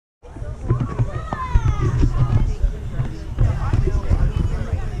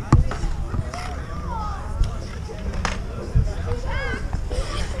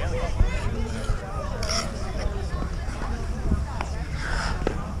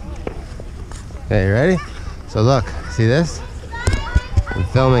Okay, you ready? So look, see this? I'm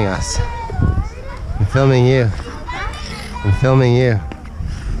filming us. I'm filming you. I'm filming you.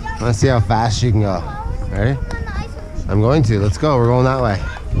 I want to see how fast you can go. Ready? I'm going to. Let's go. We're going that way.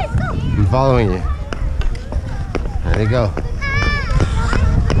 I'm following you. Ready, go.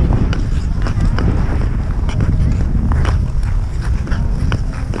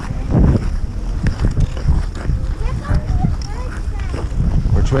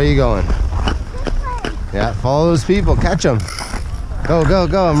 Which way are you going? Yeah, follow those people. Catch them. Go, go,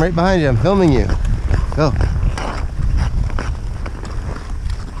 go. I'm right behind you. I'm filming you. Go.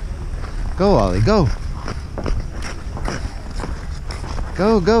 Go, Ollie. Go.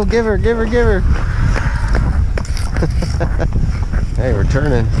 Go, go. Give her, give her, give her. Hey, we're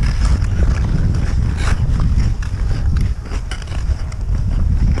turning.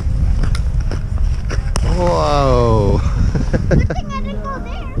 Whoa. Good thing I didn't go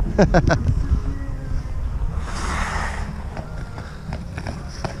there.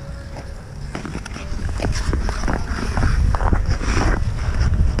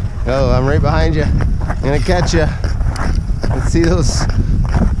 Go, I'm right behind you. I'm gonna catch you. Let's see those.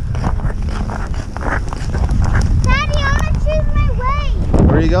 Daddy, I want to choose my way.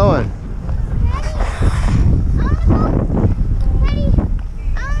 Where are you going? Daddy,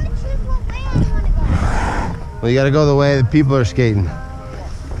 I want to choose what way I want to go. Well, you gotta go the way the people are skating.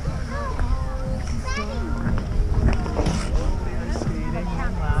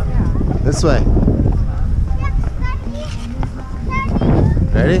 This way.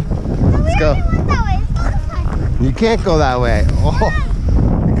 Ready? Let's go. You can't go that way. Oh,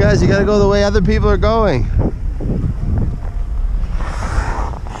 because you gotta go the way other people are going.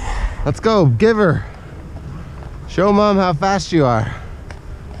 Let's go. Give her. Show Mom how fast you are.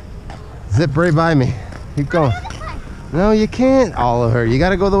 Zip right by me. Keep going. No, you can't all of her. You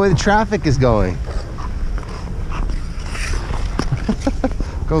gotta go the way the traffic is going.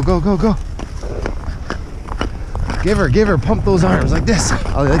 Go, go, go, go. Give her, pump those arms like this.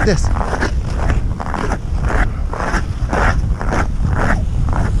 Oh, like this.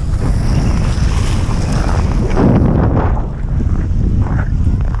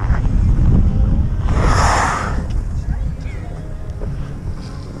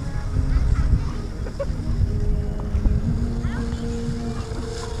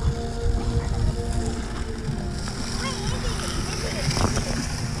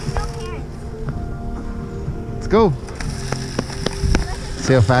 Go.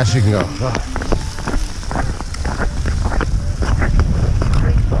 See how fast you can go. Go.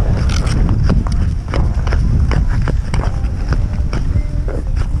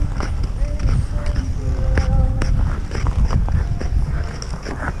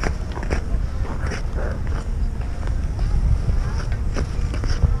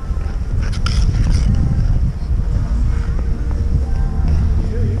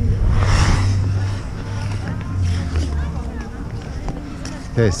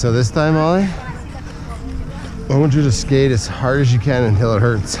 Okay, so this time, Ollie, I want you to skate as hard as you can until it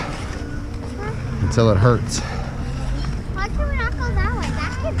hurts. Until it hurts. Why can we not go that way?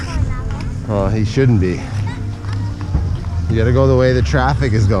 That kid's going that way. Oh, he shouldn't be. You gotta go the way the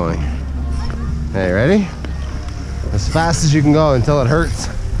traffic is going. Hey, ready? As fast as you can go until it hurts.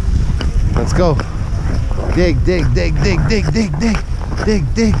 Let's go. Dig, dig, dig, dig, dig, dig, dig,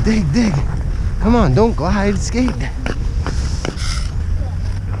 dig, dig, dig, dig. Come on, don't glide, skate.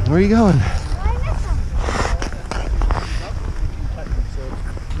 Where are you going?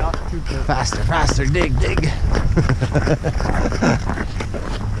 Faster, faster, dig, dig.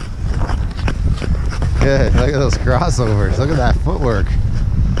 Good, look at those crossovers. Look at that footwork.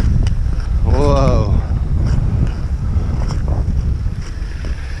 Whoa.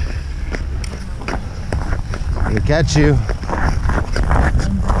 I'm gonna catch you.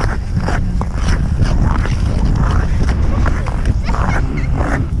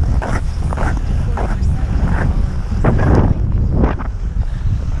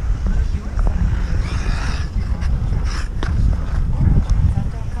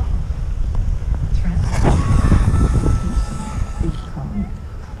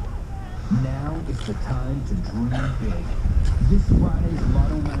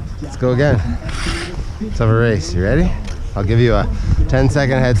 Let's go again. Let's have a race. You ready? I'll give you a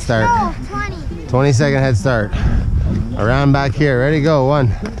 10-second head start. No, 20. 20-second head start. Around back here. Ready? Go.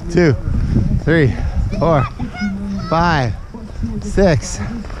 1, 2, 3, 4, 5, 6,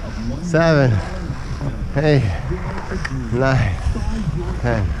 7, 8, 9,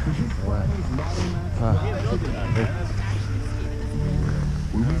 10.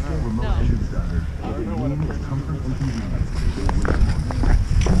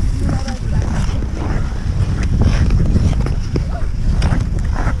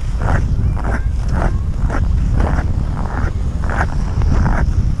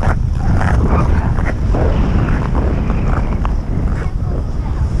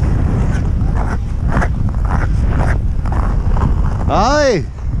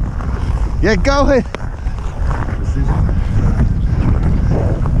 Get going.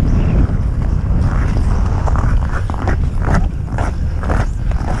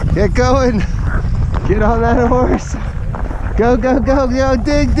 Get going. Get on that horse. Go, go, go, go.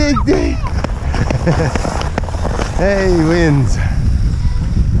 Dig, dig, dig. Hey, wins.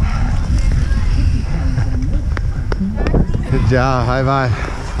 Good job. High five.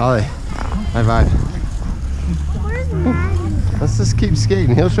 Holly, high five. Where's Maddie? Let's just keep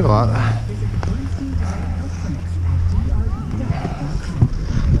skating. He'll show up.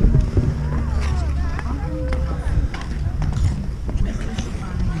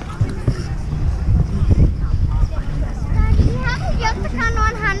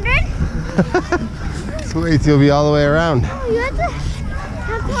 Let's wait till we'll be all the way around. Oh, you have to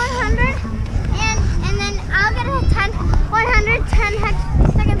have 100, and then I'll get a 110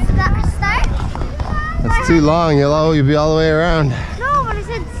 second start. That's too long. You'll be all the way around. No, but I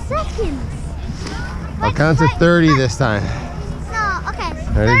said seconds. I'll count to 30 this time. No, okay.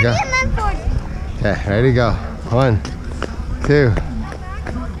 Ready to 30 go. and then 40. Okay, ready to go. 1, 2,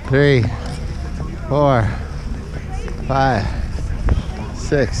 3, 4, 5,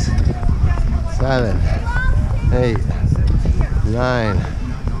 6, 7, 8, 9,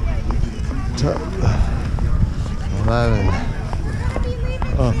 12, 11.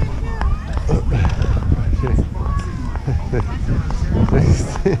 Oh.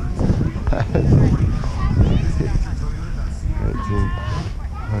 16, 19,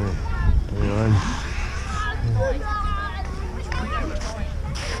 20, 21.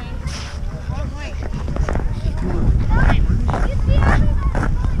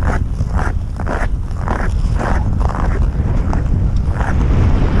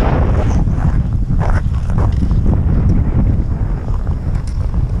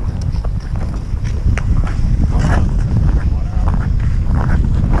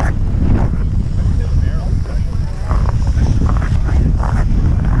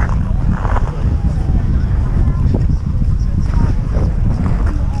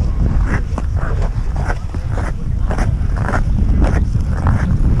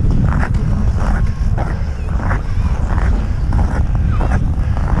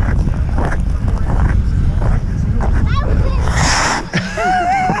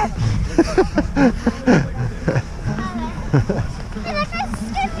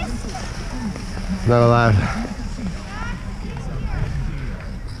 Not allowed.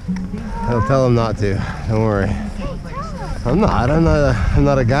 I'll tell him not to. Don't worry. I'm not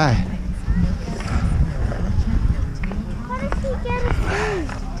a guy. What if he gets a stick?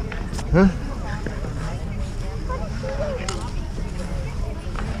 Huh?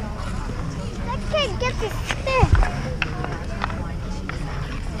 What if he that kid gets a stick?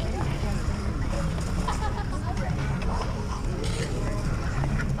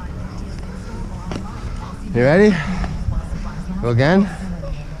 You ready? Go again?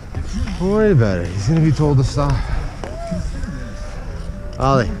 Don't worry about it. He's gonna be told to stop.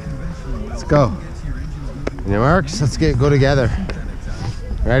 Ollie, let's go. On your marks, let's go together.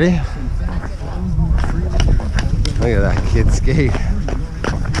 Ready? Look at that kid skate.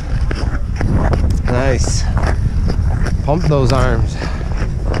 Nice. Pump those arms.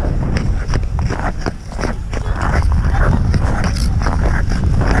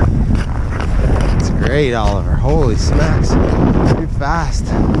 Great, Oliver. Holy smacks. You're fast.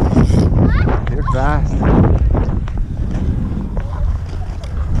 You're fast.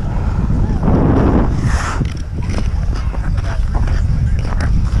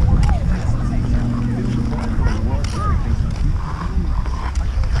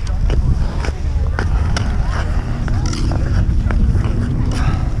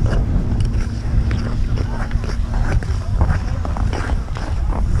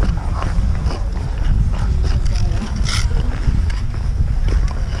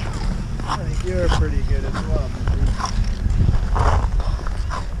 You're pretty good as well.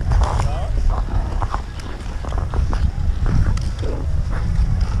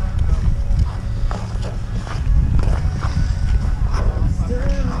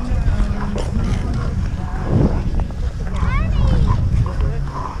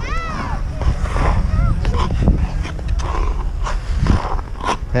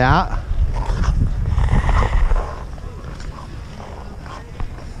 Yeah.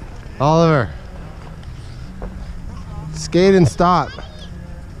 Oliver. Skate and stop.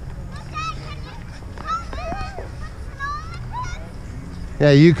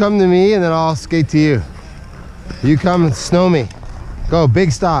 Yeah, you come to me and then I'll skate to you. You come and snow me. Go,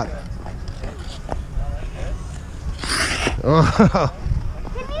 big stop. Oh.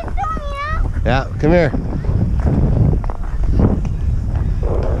 Can you throw me out? Yeah, come here.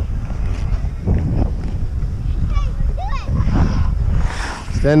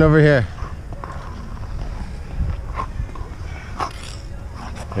 Stand over here.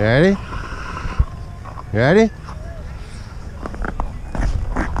 You ready? You ready?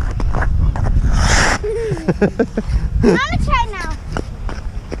 I'm gonna try now.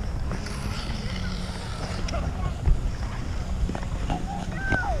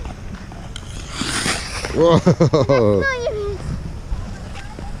 Whoa!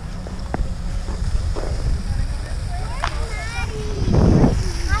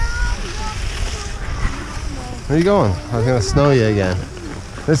 Where are you going? I was gonna snow you again.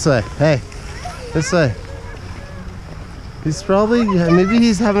 This way. Hey, this way. He's probably, maybe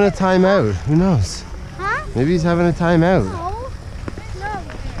he's having a timeout. Who knows? Huh? Maybe he's having a timeout. No. No.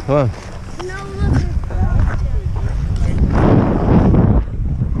 Come on. No, look.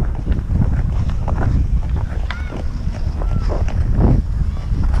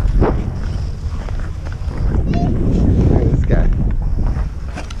 Look at this guy.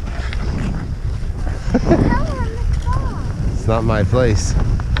 It's not my place.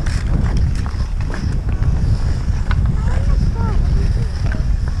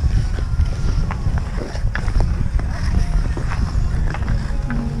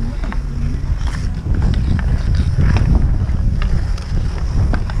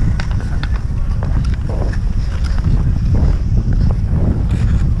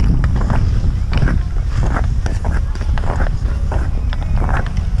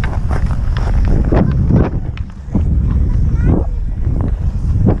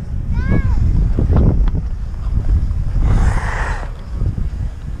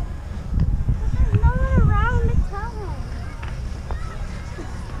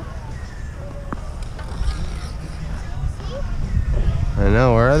 I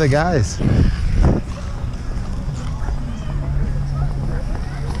know, where are the guys?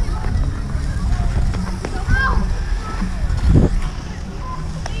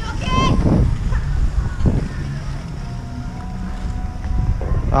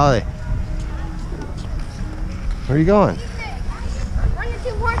 Ollie, where are you going?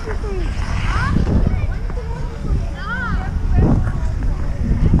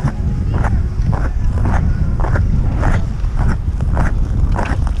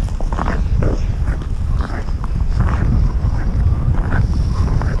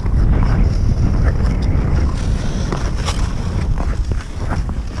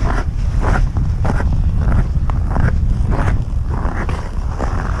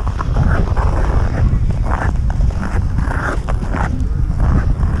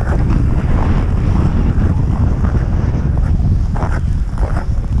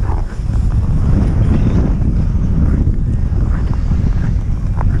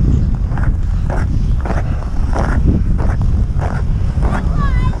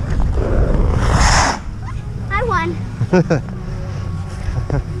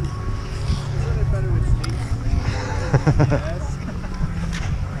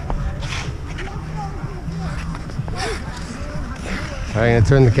 Alright, I'm gonna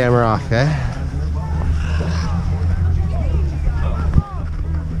turn the camera off, okay?